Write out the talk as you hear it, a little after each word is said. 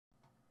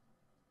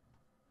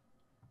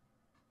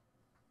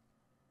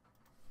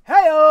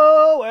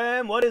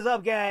What is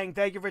up, gang?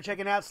 Thank you for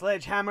checking out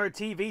Sledgehammer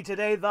TV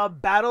today. The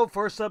battle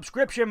for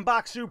subscription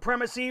box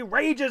supremacy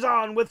rages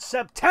on with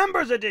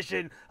September's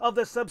edition of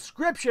the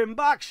Subscription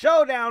Box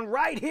Showdown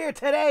right here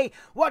today.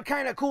 What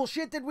kind of cool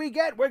shit did we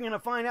get? We're going to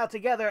find out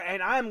together,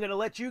 and I'm going to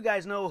let you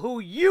guys know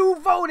who you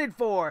voted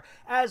for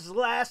as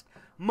last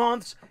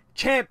month's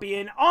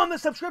champion on the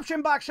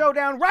Subscription Box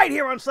Showdown right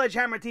here on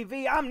Sledgehammer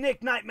TV. I'm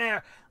Nick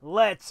Nightmare.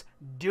 Let's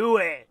do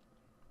it.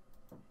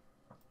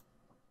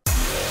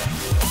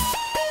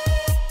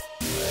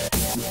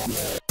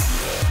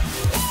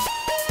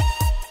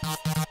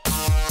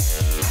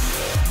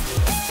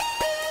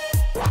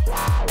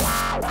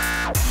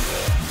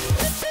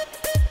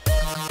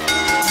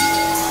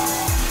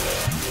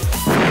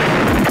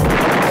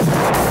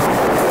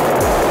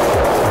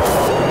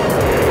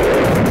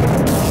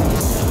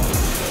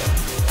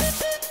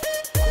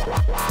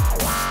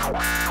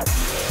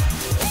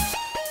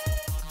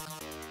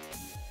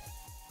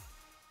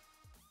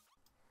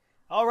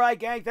 Alright,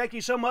 gang, thank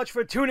you so much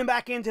for tuning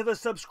back into the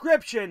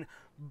Subscription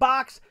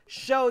Box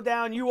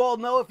Showdown. You all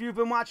know, if you've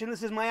been watching,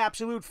 this is my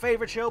absolute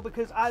favorite show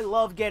because I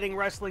love getting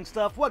wrestling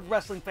stuff. What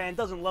wrestling fan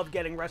doesn't love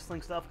getting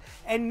wrestling stuff?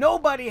 And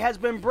nobody has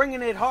been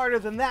bringing it harder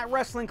than that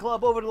wrestling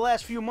club over the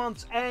last few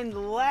months.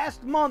 And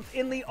last month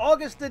in the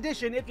August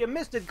edition, if you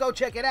missed it, go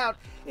check it out.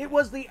 It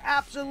was the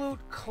absolute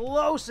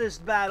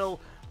closest battle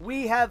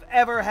we have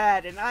ever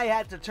had, and I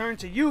had to turn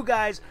to you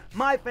guys,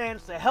 my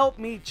fans, to help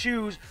me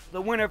choose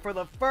the winner for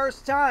the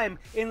first time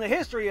in the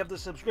history of the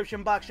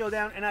Subscription Box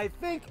Showdown. And I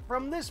think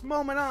from this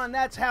moment on,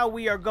 that's how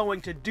we are going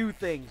to do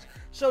things.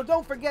 So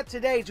don't forget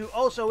today to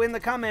also in the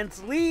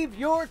comments leave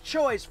your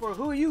choice for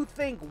who you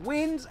think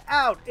wins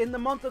out in the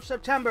month of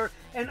September,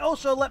 and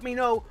also let me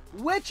know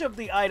which of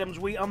the items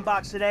we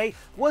unboxed today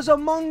was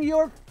among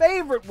your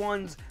favorite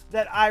ones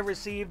that I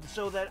received,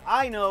 so that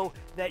I know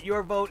that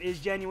your vote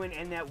is genuine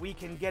and that we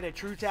can get a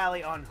true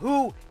tally on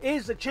who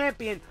is the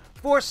champion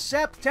for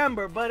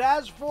September. But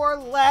as for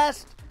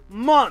last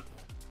month,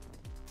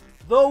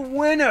 the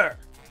winner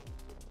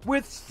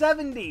with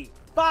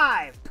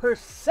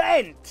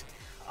 75%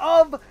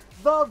 of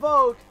the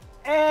vote,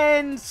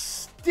 and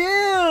still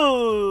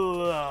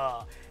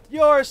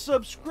your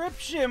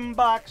Subscription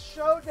Box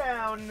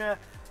Showdown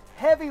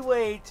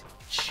heavyweight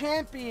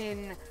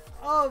champion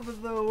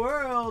of the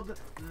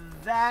world,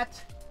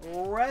 That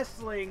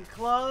Wrestling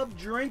Club.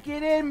 Drink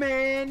it in,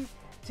 man.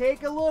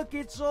 Take a look.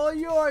 It's all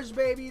yours,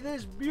 baby.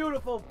 This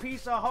beautiful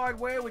piece of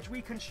hardware, which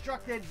we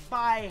constructed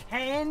by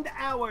hand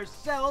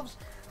ourselves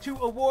to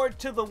award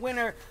to the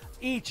winner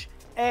each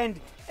and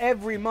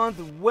every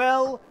month.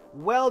 Well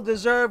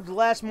deserved.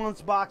 Last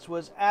month's box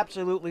was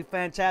absolutely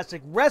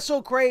fantastic.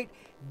 Wrestle Crate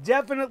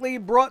definitely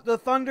brought the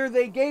thunder.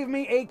 They gave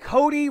me a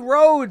Cody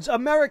Rhodes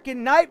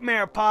American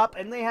Nightmare pop,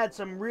 and they had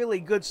some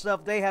really good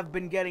stuff. They have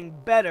been getting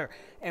better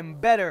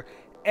and better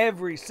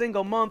every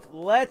single month.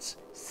 Let's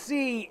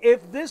see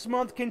if this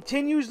month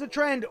continues the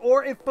trend,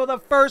 or if for the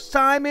first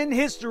time in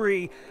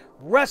history,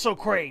 Wrestle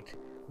Crate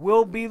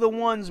will be the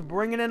ones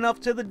bringing enough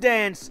to the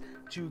dance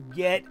to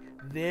get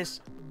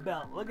this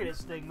belt. Look at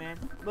this thing, man.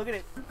 Look at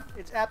it.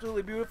 It's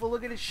absolutely beautiful.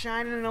 Look at it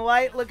shining in the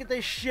light. Look at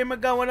the shimmer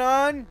going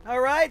on.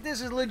 Alright,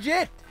 this is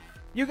legit.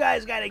 You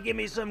guys gotta give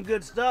me some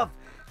good stuff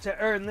to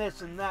earn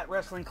this. And That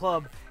Wrestling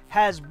Club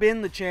has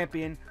been the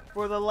champion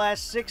for the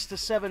last 6 to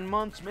 7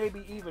 months,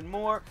 maybe even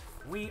more.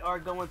 We are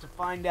going to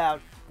find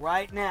out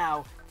right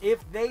now if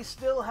they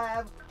still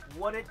have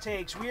what it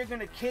takes. We are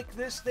going to kick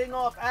this thing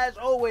off, as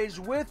always,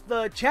 with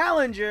the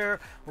challenger,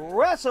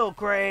 Wrestle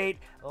Crate.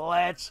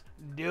 Let's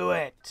do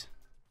it.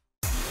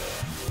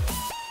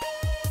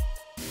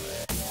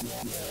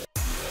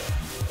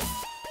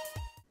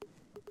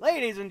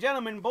 Ladies and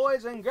gentlemen,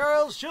 boys and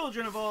girls,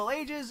 children of all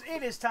ages,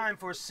 it is time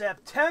for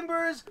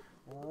September's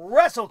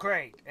Wrestle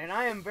Crate. And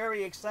I am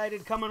very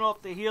excited, coming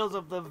off the heels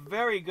of the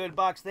very good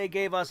box they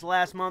gave us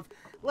last month.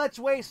 Let's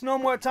waste no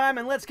more time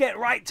and let's get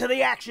right to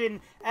the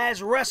action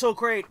as Wrestle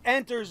Crate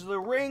enters the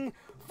ring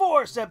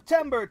for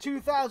September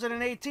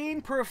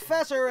 2018.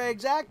 Professor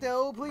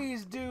Exacto,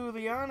 please do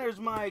the honors,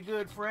 my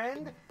good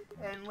friend.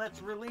 And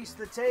let's release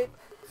the tape,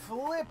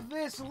 flip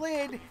this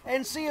lid,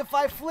 and see if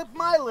I flip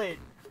my lid.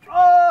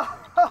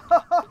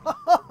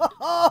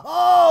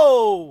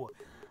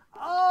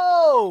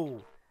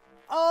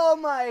 Oh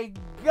my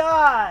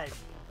God!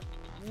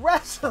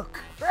 Wrestle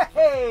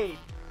Crate!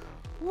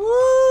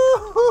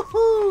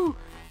 Woo!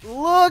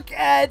 Look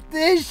at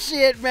this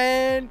shit,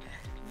 man!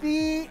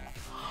 The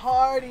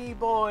Hardy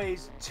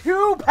Boys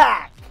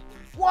 2-pack!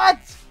 What?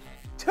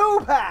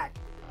 2-pack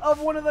of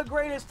one of the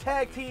greatest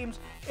tag teams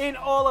in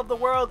all of the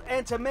world.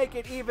 And to make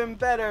it even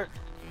better,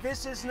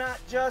 this is not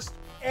just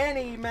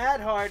any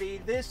Matt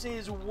Hardy. This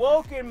is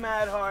Woken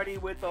Matt Hardy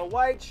with a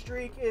white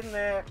streak in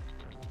there.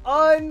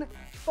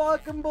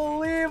 Unfucking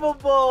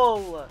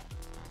believable.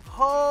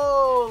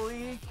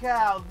 Holy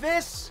cow.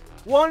 This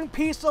one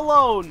piece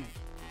alone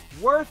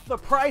worth the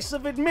price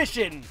of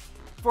admission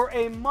for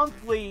a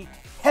monthly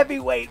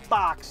heavyweight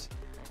box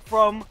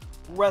from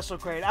Wrestle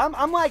Crate.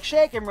 I'm like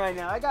shaking right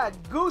now. I got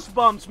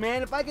goosebumps,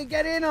 man. If I could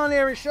get in on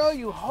there and show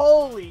you,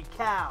 holy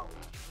cow.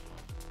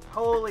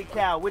 Holy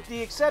cow. With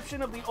the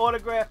exception of the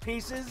autograph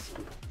pieces,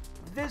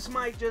 this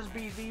might just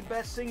be the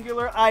best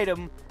singular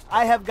item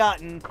I have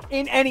gotten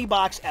in any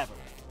box ever.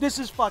 This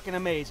is fucking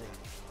amazing.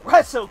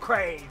 Wrestle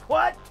Crate,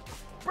 what?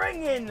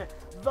 Bring in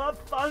the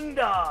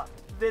thunder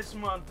this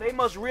month. They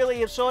must really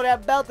have saw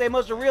that belt. They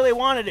must have really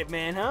wanted it,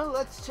 man, huh?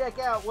 Let's check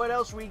out what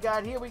else we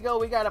got. Here we go.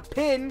 We got a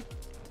pin.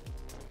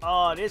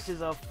 Oh, this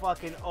is a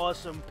fucking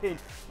awesome pin.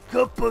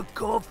 Cup of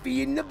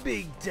coffee in the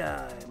big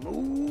time.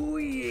 Oh,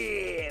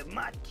 yeah.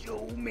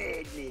 Macho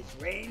Madness.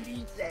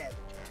 Randy Savage.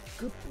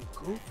 Cup of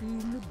coffee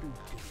in the big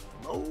time.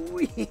 Oh,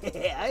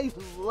 yeah. I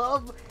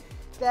love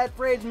that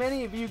phrase.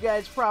 Many of you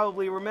guys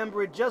probably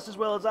remember it just as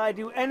well as I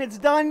do. And it's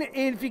done,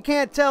 if you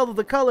can't tell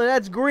the color,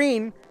 that's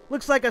green.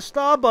 Looks like a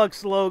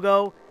Starbucks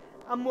logo.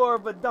 I'm more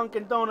of a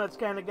Dunkin' Donuts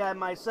kind of guy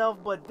myself,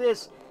 but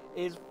this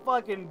is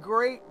fucking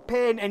great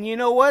pin. And you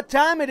know what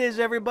time it is,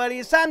 everybody?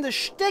 It's time to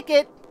shtick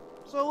it.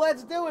 So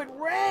let's do it.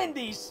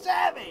 Randy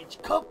Savage.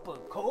 Cup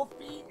of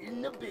coffee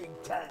in the big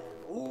time.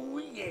 Oh,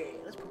 yeah.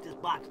 Let's put this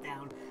box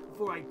down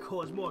before I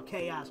cause more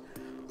chaos.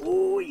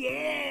 Oh,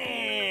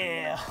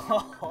 yeah.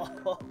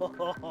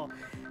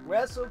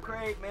 Wrestle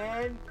Crate,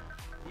 man.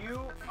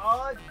 You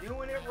are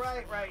doing it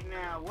right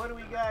now. What do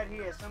we got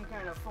here? Some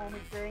kind of foamy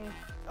thing.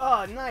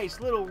 Oh, nice.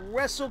 Little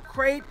Wrestle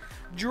Crate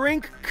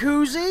drink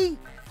koozie.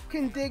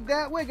 Can dig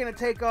that. We're going to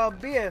take our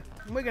beer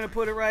and we're going to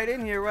put it right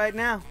in here right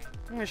now.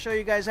 I'm going to show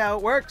you guys how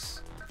it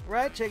works.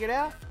 Right? Check it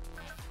out.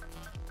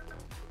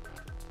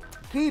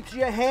 Keeps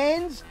your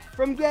hands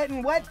from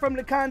getting wet from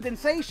the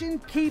condensation.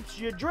 Keeps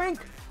your drink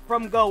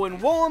from going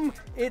warm.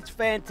 It's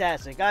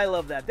fantastic. I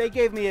love that. They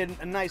gave me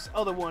a nice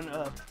other one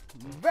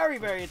very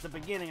at the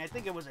beginning. I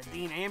think it was a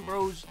Dean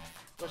Ambrose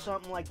or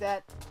something like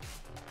that.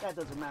 That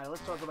doesn't matter.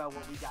 Let's talk about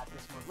what we got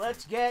this month.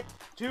 Let's get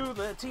to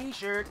the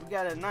t-shirt. We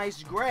got a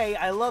nice gray.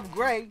 I love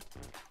gray.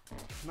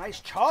 Nice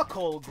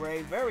charcoal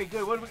gray. Very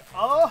good. What do we...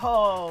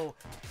 Oh,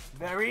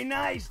 very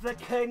nice. The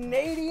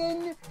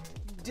Canadian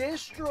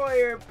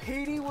Destroyer,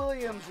 Petey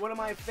Williams, one of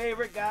my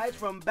favorite guys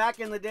from back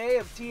in the day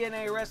of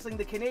TNA Wrestling.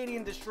 The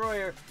Canadian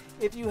Destroyer.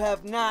 If you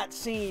have not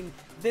seen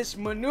this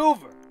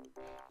maneuver,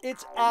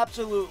 it's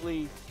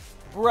absolutely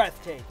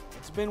breathtaking.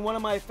 It's been one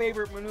of my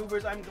favorite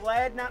maneuvers. I'm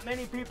glad not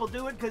many people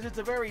do it because it's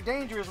a very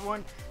dangerous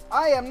one.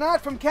 I am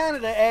not from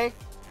Canada,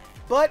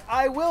 but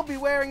I will be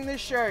wearing this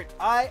shirt.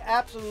 I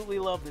absolutely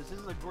love this. This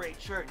is a great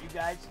shirt, you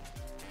guys.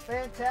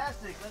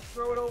 Fantastic. Let's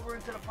throw it over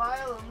into the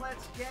pile and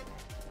let's get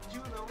to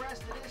the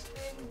rest of this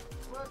thing.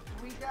 What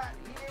we got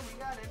here? We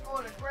got an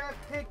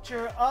autographed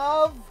picture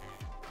of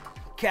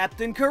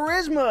Captain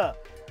Charisma,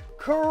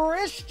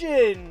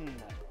 Christian,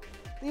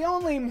 the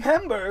only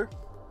member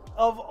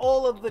of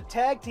all of the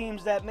tag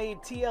teams that made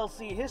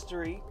TLC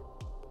history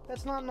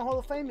that's not in the Hall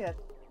of Fame yet.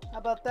 How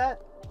about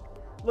that?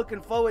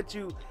 Looking forward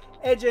to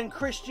Edge and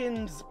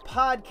Christian's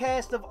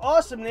podcast of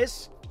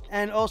awesomeness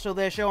and also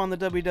their show on the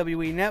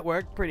WWE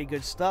Network. Pretty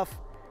good stuff.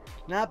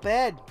 Not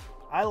bad.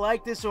 I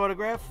like this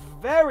autograph.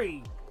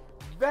 Very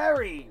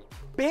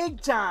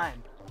big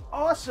time.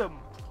 Awesome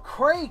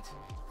crate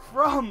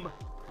from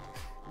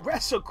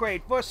Wrestle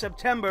Crate for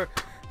September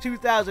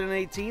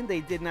 2018.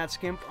 They did not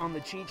skimp on the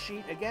cheat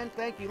sheet. Again,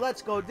 thank you.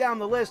 Let's go down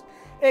the list.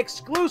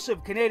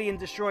 Exclusive Canadian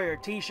Destroyer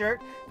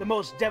t-shirt. The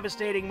most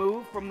devastating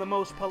move from the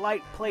most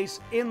polite place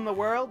in the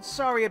world.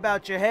 Sorry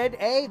about your head.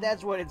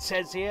 That's what it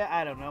says here.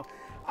 I don't know.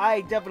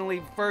 I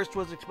definitely first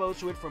was exposed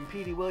to it from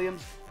Petey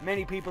Williams.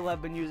 Many people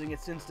have been using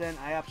it since then.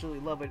 I absolutely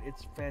love it.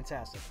 It's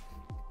fantastic.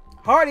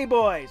 Hardy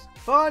Boys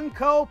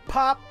Funko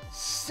Pop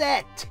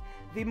Set.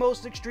 The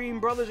most extreme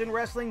brothers in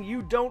wrestling.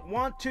 You don't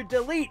want to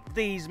delete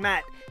these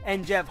Matt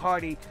and Jeff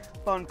Hardy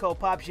Funko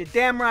Pops. You're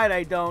damn right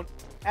I don't.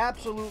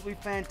 Absolutely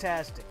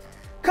fantastic.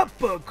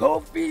 Cup of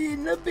coffee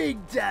in the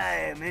big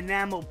time.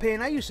 Enamel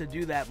pin. I used to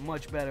do that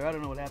much better. I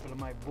don't know what happened to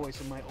my voice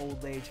in my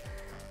old age.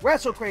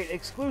 Wrestle Crate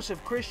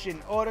exclusive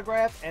Christian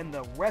autograph and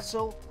the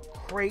Wrestle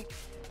Crate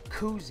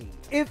koozie.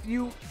 If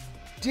you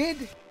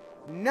did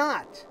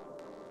not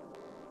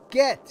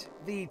get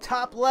the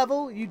top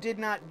level, you did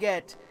not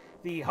get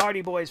the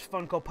Hardy Boys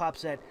Funko Pop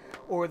set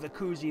or the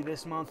koozie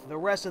this month. The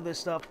rest of this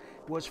stuff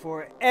was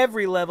for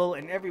every level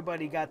and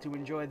everybody got to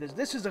enjoy this.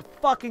 This is a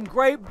fucking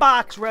great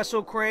box,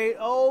 Wrestle Crate.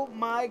 Oh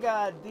my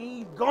god,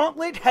 the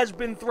gauntlet has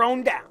been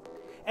thrown down.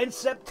 And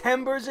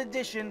September's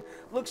edition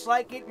looks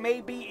like it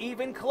may be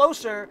even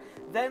closer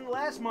than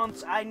last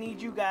month's. I need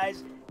you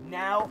guys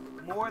now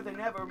more than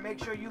ever.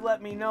 Make sure you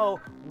let me know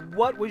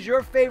what was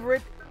your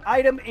favorite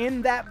item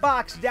in that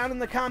box down in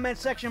the comment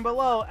section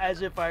below,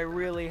 as if I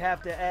really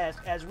have to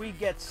ask, as we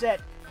get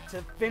set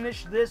to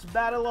finish this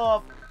battle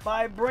off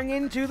by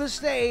bringing to the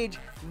stage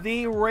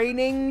the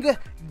reigning,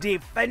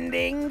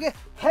 defending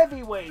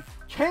heavyweight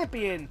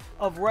champion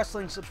of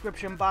wrestling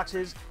subscription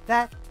boxes,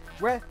 that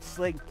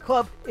Wrestling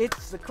Club.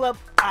 It's the club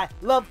I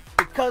love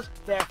because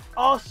they're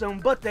awesome,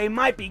 but they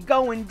might be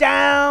going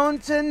down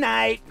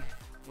tonight.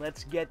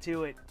 Let's get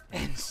to it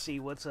and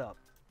see what's up.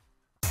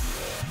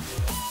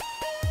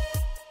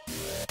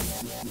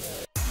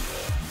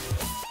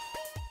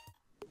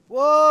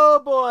 Whoa,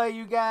 boy,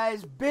 you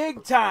guys.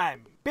 Big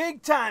time.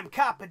 Big time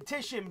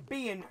competition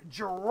being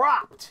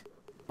dropped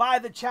by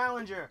the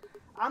challenger.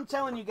 I'm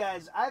telling you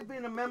guys, I've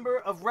been a member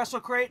of Wrestle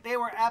Crate. They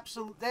were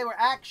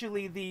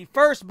actually the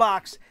first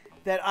box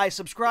that I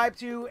subscribed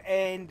to,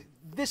 and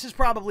this is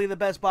probably the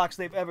best box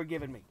they've ever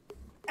given me.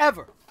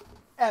 Ever.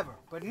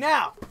 But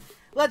now,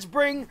 let's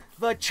bring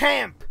the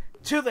champ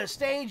to the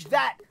stage.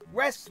 That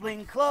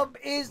wrestling club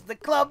is the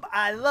club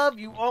I love.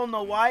 You all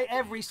know why.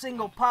 Every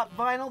single pop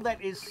vinyl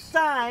that is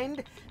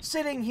signed,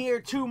 sitting here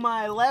to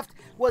my left,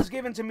 was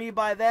given to me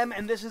by them,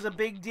 and this is a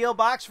big deal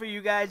box for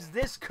you guys.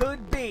 This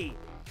could be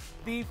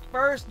the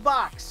first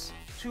box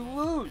to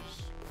lose.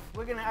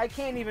 I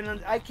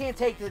can't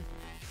take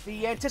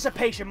the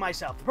anticipation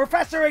myself.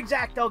 Professor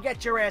Exacto,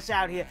 get your ass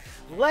out here.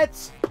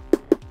 Let's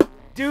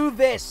do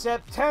this.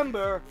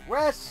 September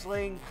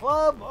Wrestling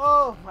Club.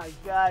 Oh my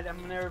God,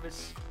 I'm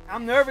nervous.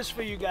 I'm nervous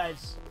for you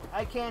guys.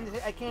 I can't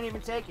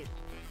even take it.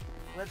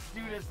 Let's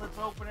do this. Let's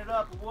open it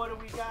up. What do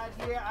we got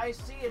here? I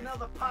see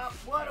another pop.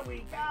 What do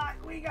we got?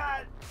 We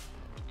got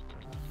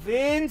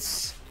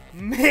Vince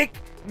McMahon.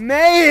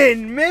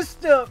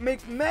 Mr.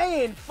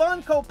 McMahon.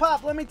 Funko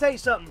Pop. Let me tell you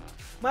something.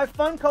 My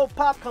Funko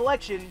Pop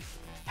collection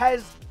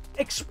has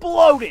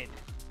exploded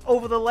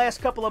over the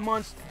last couple of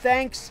months,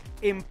 thanks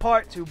in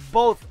part to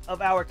both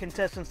of our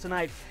contestants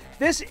tonight.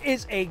 This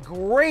is a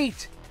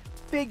great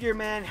figure,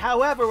 man.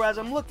 However, as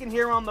I'm looking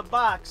here on the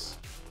box,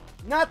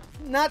 not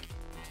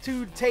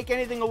to take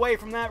anything away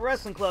from that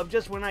wrestling club,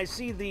 just when I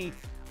see the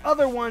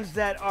other ones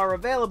that are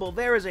available,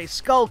 there is a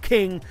Skull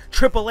King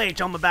Triple H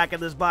on the back of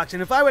this box,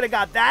 and if I would have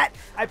got that,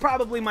 I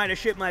probably might have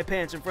shit my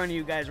pants in front of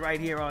you guys right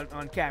here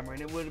on camera,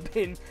 and it would have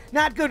been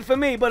not good for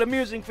me, but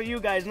amusing for you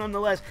guys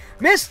nonetheless.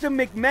 Mr.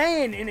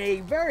 McMahon in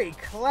a very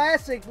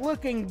classic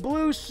looking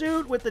blue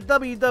suit with the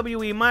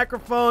WWE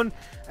microphone.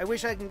 I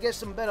wish I can get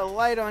some better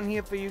light on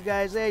here for you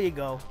guys. There you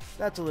go.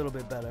 That's a little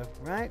bit better,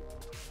 right?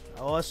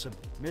 Awesome.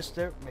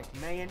 Mr.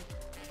 McMahon.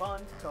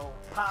 Funko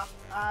Pop.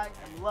 I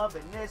am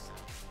loving this.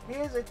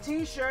 Here's a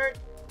t-shirt.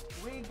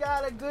 We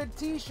got a good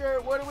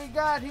t-shirt. What do we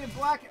got here?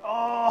 Black.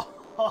 Oh,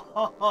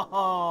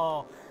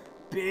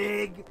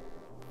 Big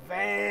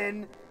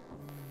Van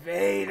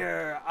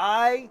Vader.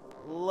 I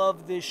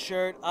love this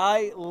shirt.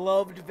 I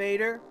loved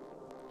Vader.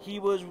 He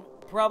was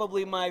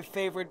probably my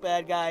favorite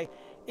bad guy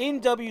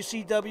in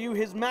WCW.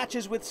 His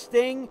matches with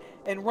Sting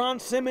and Ron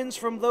Simmons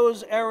from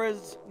those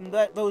eras,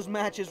 those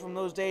matches from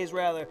those days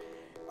rather,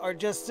 are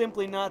just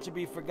simply not to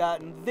be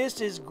forgotten.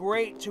 This is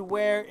great to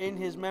wear in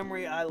his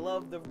memory. I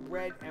love the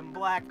red and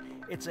black.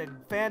 It's a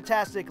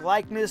fantastic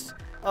likeness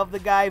of the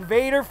guy.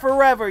 Vader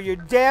forever. You're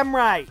damn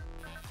right.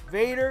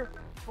 Vader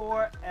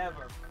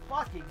forever.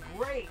 Fucking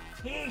great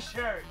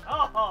t-shirt.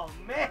 Oh,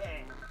 man.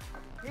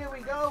 Here we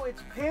go.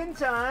 It's pin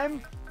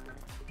time.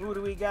 Who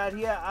do we got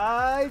here?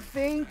 I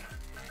think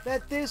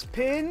that this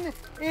pin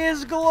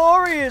is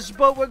glorious,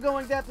 but we're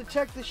going to have to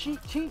check the cheat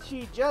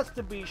sheet just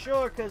to be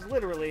sure, because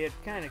literally it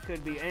kind of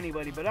could be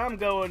anybody, but I'm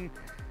going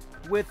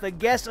with a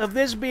guess of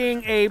this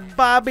being a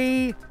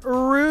Bobby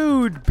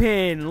Roode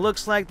pin.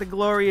 Looks like the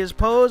glorious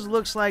pose,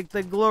 looks like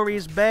the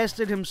glorious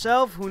bastard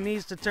himself who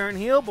needs to turn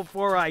heel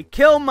before I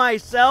kill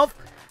myself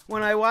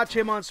when I watch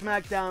him on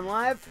SmackDown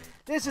Live.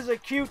 This is a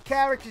cute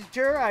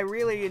caricature. I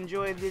really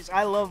enjoy this.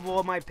 I love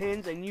all my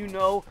pins, and you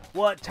know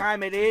what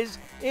time it is.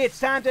 It's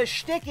time to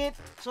shtick it,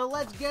 so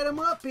let's get them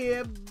up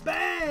here.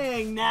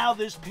 Bang! Now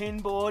this pin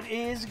board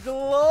is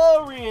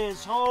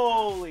glorious.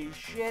 Holy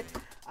shit.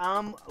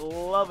 I'm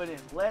loving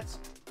it. Let's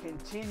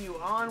continue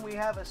on. We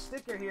have a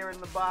sticker here in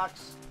the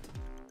box.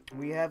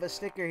 We have a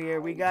sticker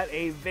here. We got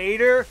a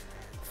Vader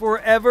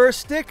Forever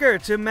sticker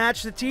to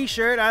match the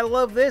t-shirt. I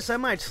love this. I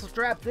might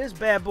strap this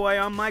bad boy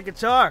on my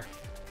guitar.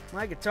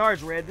 My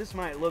guitar's red. This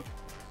might look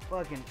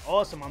fucking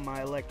awesome on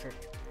my electric.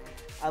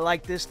 I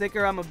like this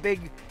sticker. I'm a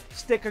big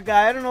sticker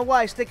guy. I don't know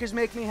why. Stickers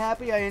make me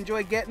happy. I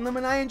enjoy getting them,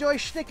 and I enjoy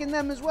sticking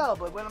them as well.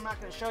 But I'm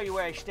not going to show you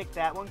where I stick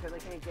that one because I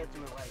can't get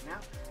to it right now.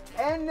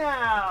 And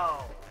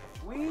now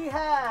we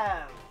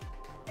have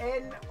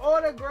an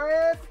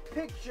autograph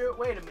picture.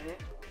 Wait a minute.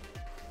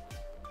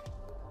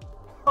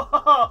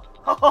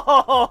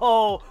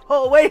 Oh,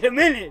 wait a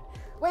minute.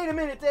 Wait a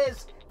minute.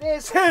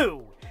 There's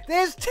two.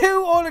 There's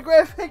two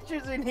autograph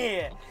pictures in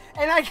here.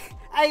 And I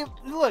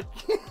look,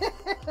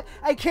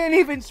 I can't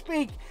even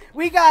speak.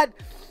 We got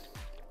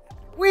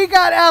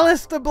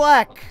Aleister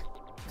Black.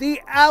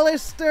 The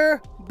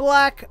Aleister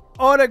Black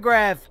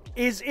autograph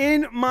is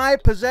in my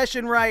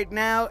possession right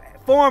now.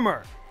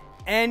 Former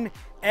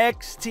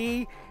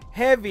NXT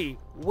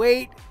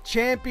Heavyweight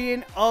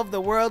Champion of the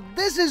World.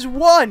 This is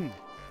one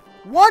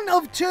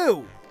of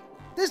two.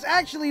 This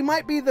actually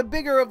might be the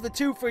bigger of the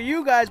two for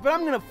you guys, but I'm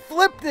going to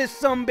flip this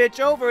sumbitch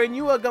over and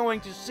you are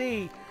going to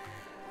see,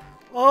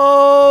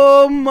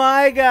 oh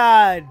my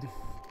God,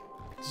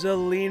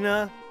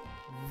 Zelina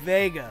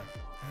Vega.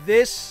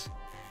 This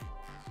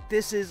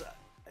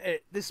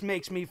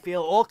makes me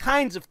feel all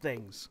kinds of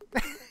things.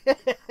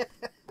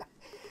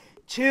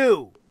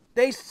 Two.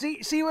 They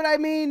see what I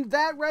mean?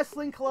 That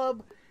wrestling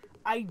club,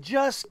 I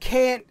just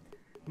can't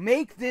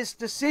make this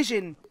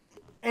decision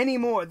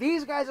anymore.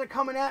 These guys are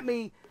coming at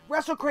me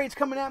Wrestle Crate's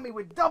coming at me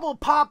with double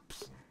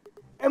pops,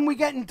 and we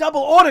getting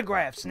double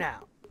autographs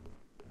now.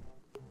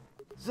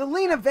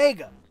 Zelina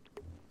Vega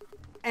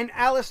and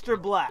Aleister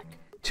Black,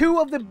 two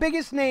of the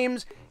biggest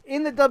names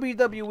in the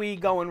WWE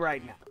going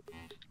right now.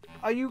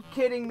 Are you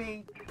kidding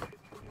me?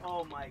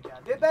 Oh my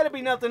God. There better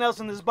be nothing else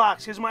in this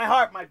box, because my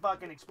heart might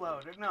fucking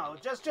explode. No,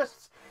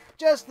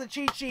 just the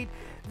cheat sheet.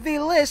 The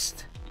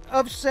list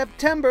of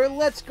September.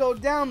 Let's go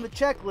down the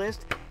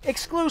checklist.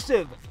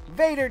 Exclusive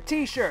Vader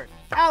t-shirt,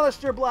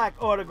 Aleister Black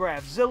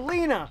autograph,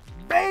 Zelina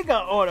Vega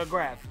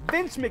autograph,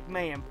 Vince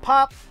McMahon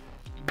pop,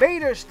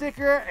 Vader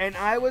sticker, and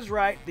I was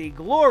right, the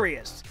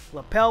glorious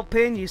lapel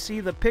pin. You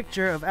see the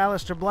picture of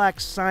Aleister Black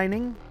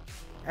signing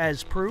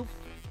as proof.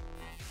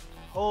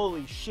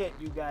 Holy shit,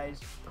 you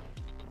guys.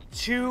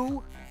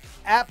 Two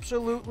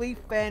absolutely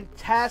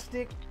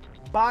fantastic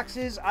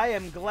boxes. I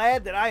am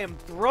glad that I am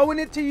throwing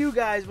it to you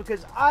guys,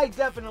 because I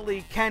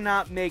definitely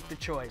cannot make the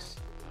choice.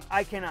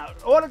 I cannot.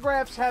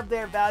 Autographs have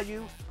their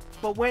value,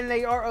 but when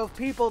they are of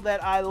people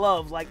that I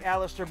love, like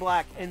Aleister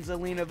Black and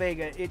Zelina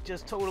Vega, it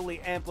just totally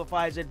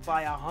amplifies it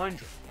by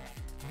 100.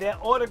 Their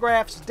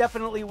autographs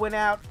definitely went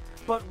out,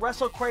 but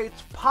Wrestle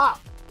Crate's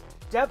pop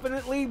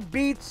definitely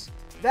beats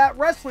that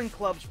Wrestling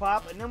Club's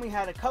pop. And then we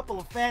had a couple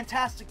of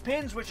fantastic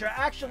pins, which are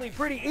actually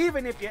pretty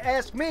even if you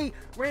ask me.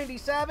 Randy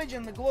Savage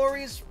and the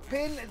Glorious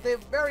pin, they're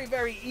very,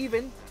 very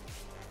even.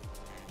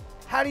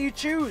 How do you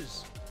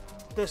choose?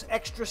 This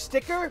extra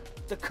sticker,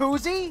 the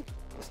koozie,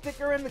 the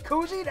sticker and the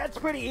koozie, that's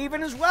pretty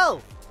even as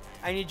well.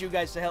 I need you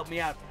guys to help me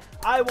out.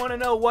 I want to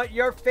know what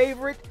your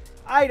favorite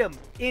item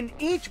in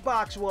each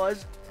box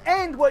was,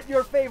 and what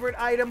your favorite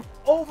item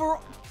over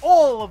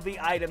all of the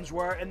items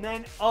were. And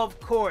then, of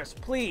course,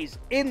 please,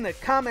 in the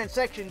comment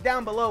section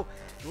down below,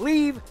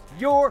 leave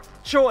your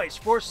choice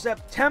for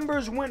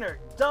September's winner.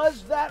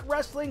 Does that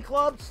wrestling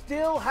club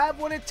still have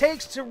what it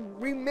takes to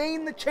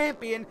remain the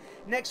champion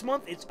next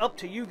month? It's up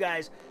to you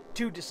guys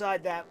to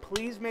decide that.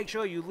 Please make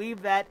sure you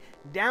leave that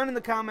down in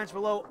the comments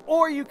below,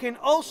 or you can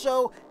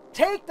also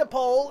take the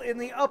poll in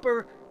the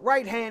upper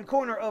right hand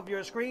corner of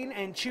your screen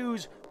and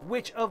choose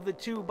which of the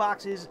two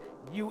boxes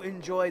you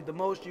enjoyed the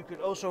most. You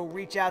could also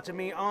reach out to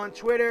me on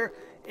Twitter,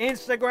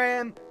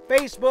 Instagram,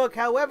 Facebook,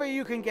 however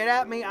you can get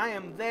at me. I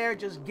am there.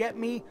 Just get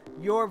me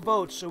your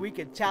votes so we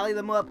can tally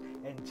them up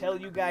and tell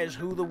you guys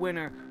who the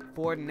winner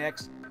for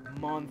next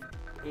month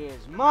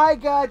is. My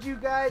God, you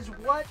guys,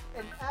 what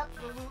an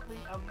absolutely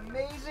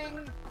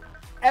amazing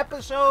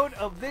episode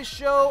of this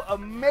show.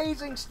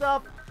 Amazing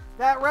stuff.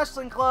 That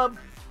wrestling club,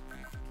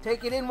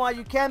 take it in while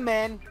you can,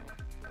 man,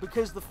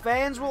 because the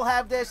fans will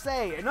have their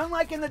say. And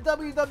unlike in the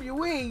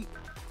WWE,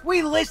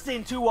 we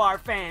listen to our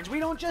fans. We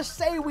don't just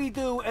say we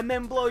do and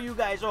then blow you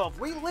guys off.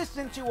 We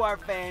listen to our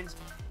fans,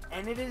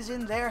 and it is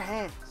in their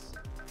hands.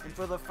 And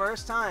for the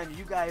first time,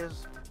 you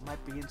guys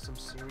might be in some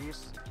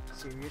serious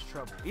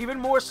trouble. Even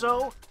more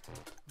so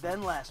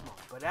than last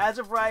month. But as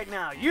of right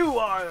now, you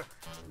are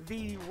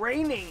the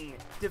reigning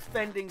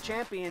defending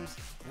champions.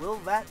 Will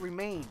that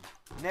remain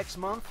next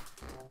month?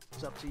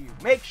 It's up to you.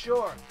 Make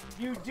sure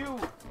you do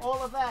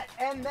all of that,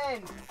 and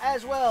then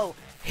as well,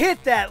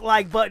 hit that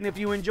like button if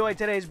you enjoyed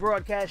today's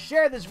broadcast.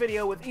 Share this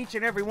video with each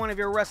and every one of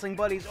your wrestling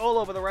buddies all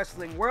over the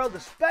wrestling world,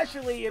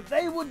 especially if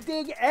they would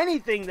dig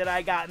anything that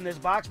I got in this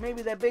box.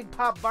 Maybe they're big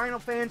Pop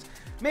Vinyl fans.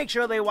 Make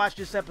sure they watch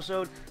this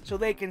episode so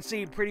they can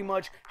see pretty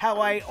much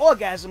how I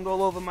orgasmed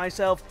all over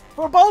myself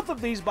for both of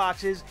these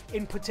boxes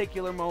in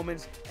particular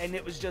moments, and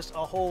it was just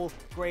a whole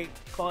great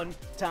fun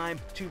time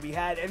to be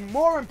had. And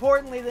more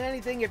importantly than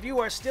anything, if you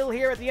are still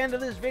here at the end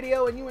of this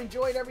video and you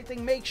enjoyed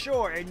everything, make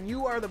sure, and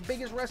you are the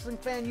biggest wrestling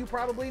fan you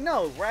probably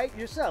know, right?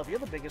 Yourself, you're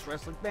the biggest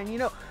wrestling fan you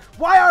know.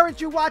 Why aren't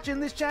you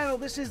watching this channel?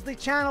 This is the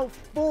channel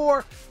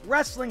for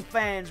wrestling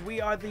fans. We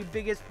are the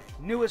biggest,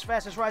 newest,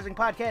 fastest rising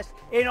podcast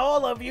in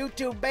all of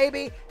YouTube,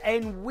 baby,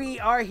 and we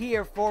are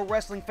here for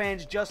wrestling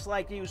fans just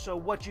like you. So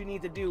what you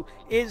need to do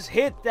is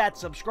hit that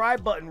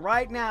subscribe button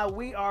right now.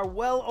 We are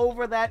well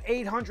over that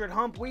 800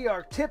 hump. We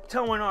are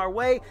tiptoeing our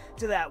way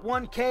to that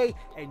 1K,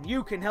 and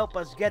you can help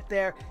us get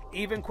there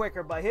even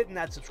quicker by hitting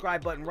that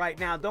subscribe button right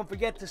now. Don't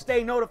forget to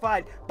stay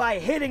notified by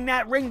hitting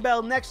that ring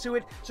bell next to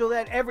it, so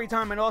that every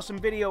time an awesome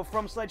video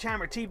from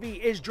Sledgehammer TV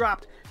is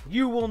dropped,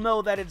 you will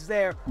know that it's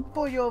there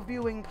for your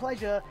viewing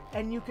pleasure,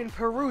 and you can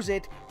peruse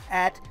it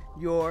at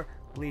your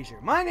leisure.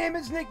 My name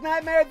is Nick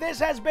Nightmare. This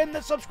has been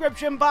the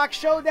Subscription Box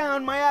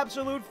Showdown, my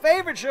absolute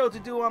favorite show to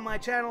do on my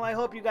channel. I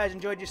hope you guys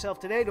enjoyed yourself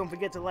today. Don't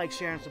forget to like,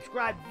 share, and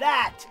subscribe.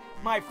 That,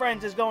 my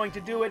friends, is going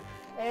to do it.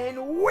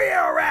 And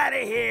we're out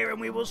of here, and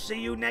we will see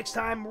you next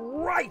time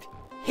right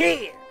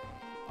here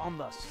on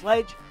the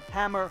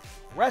Sledgehammer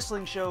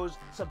Wrestling Show's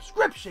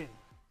Subscription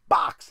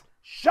Box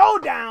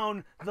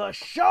Showdown, the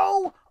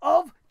show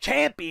of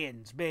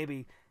champions,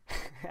 baby.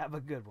 Have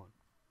a good one.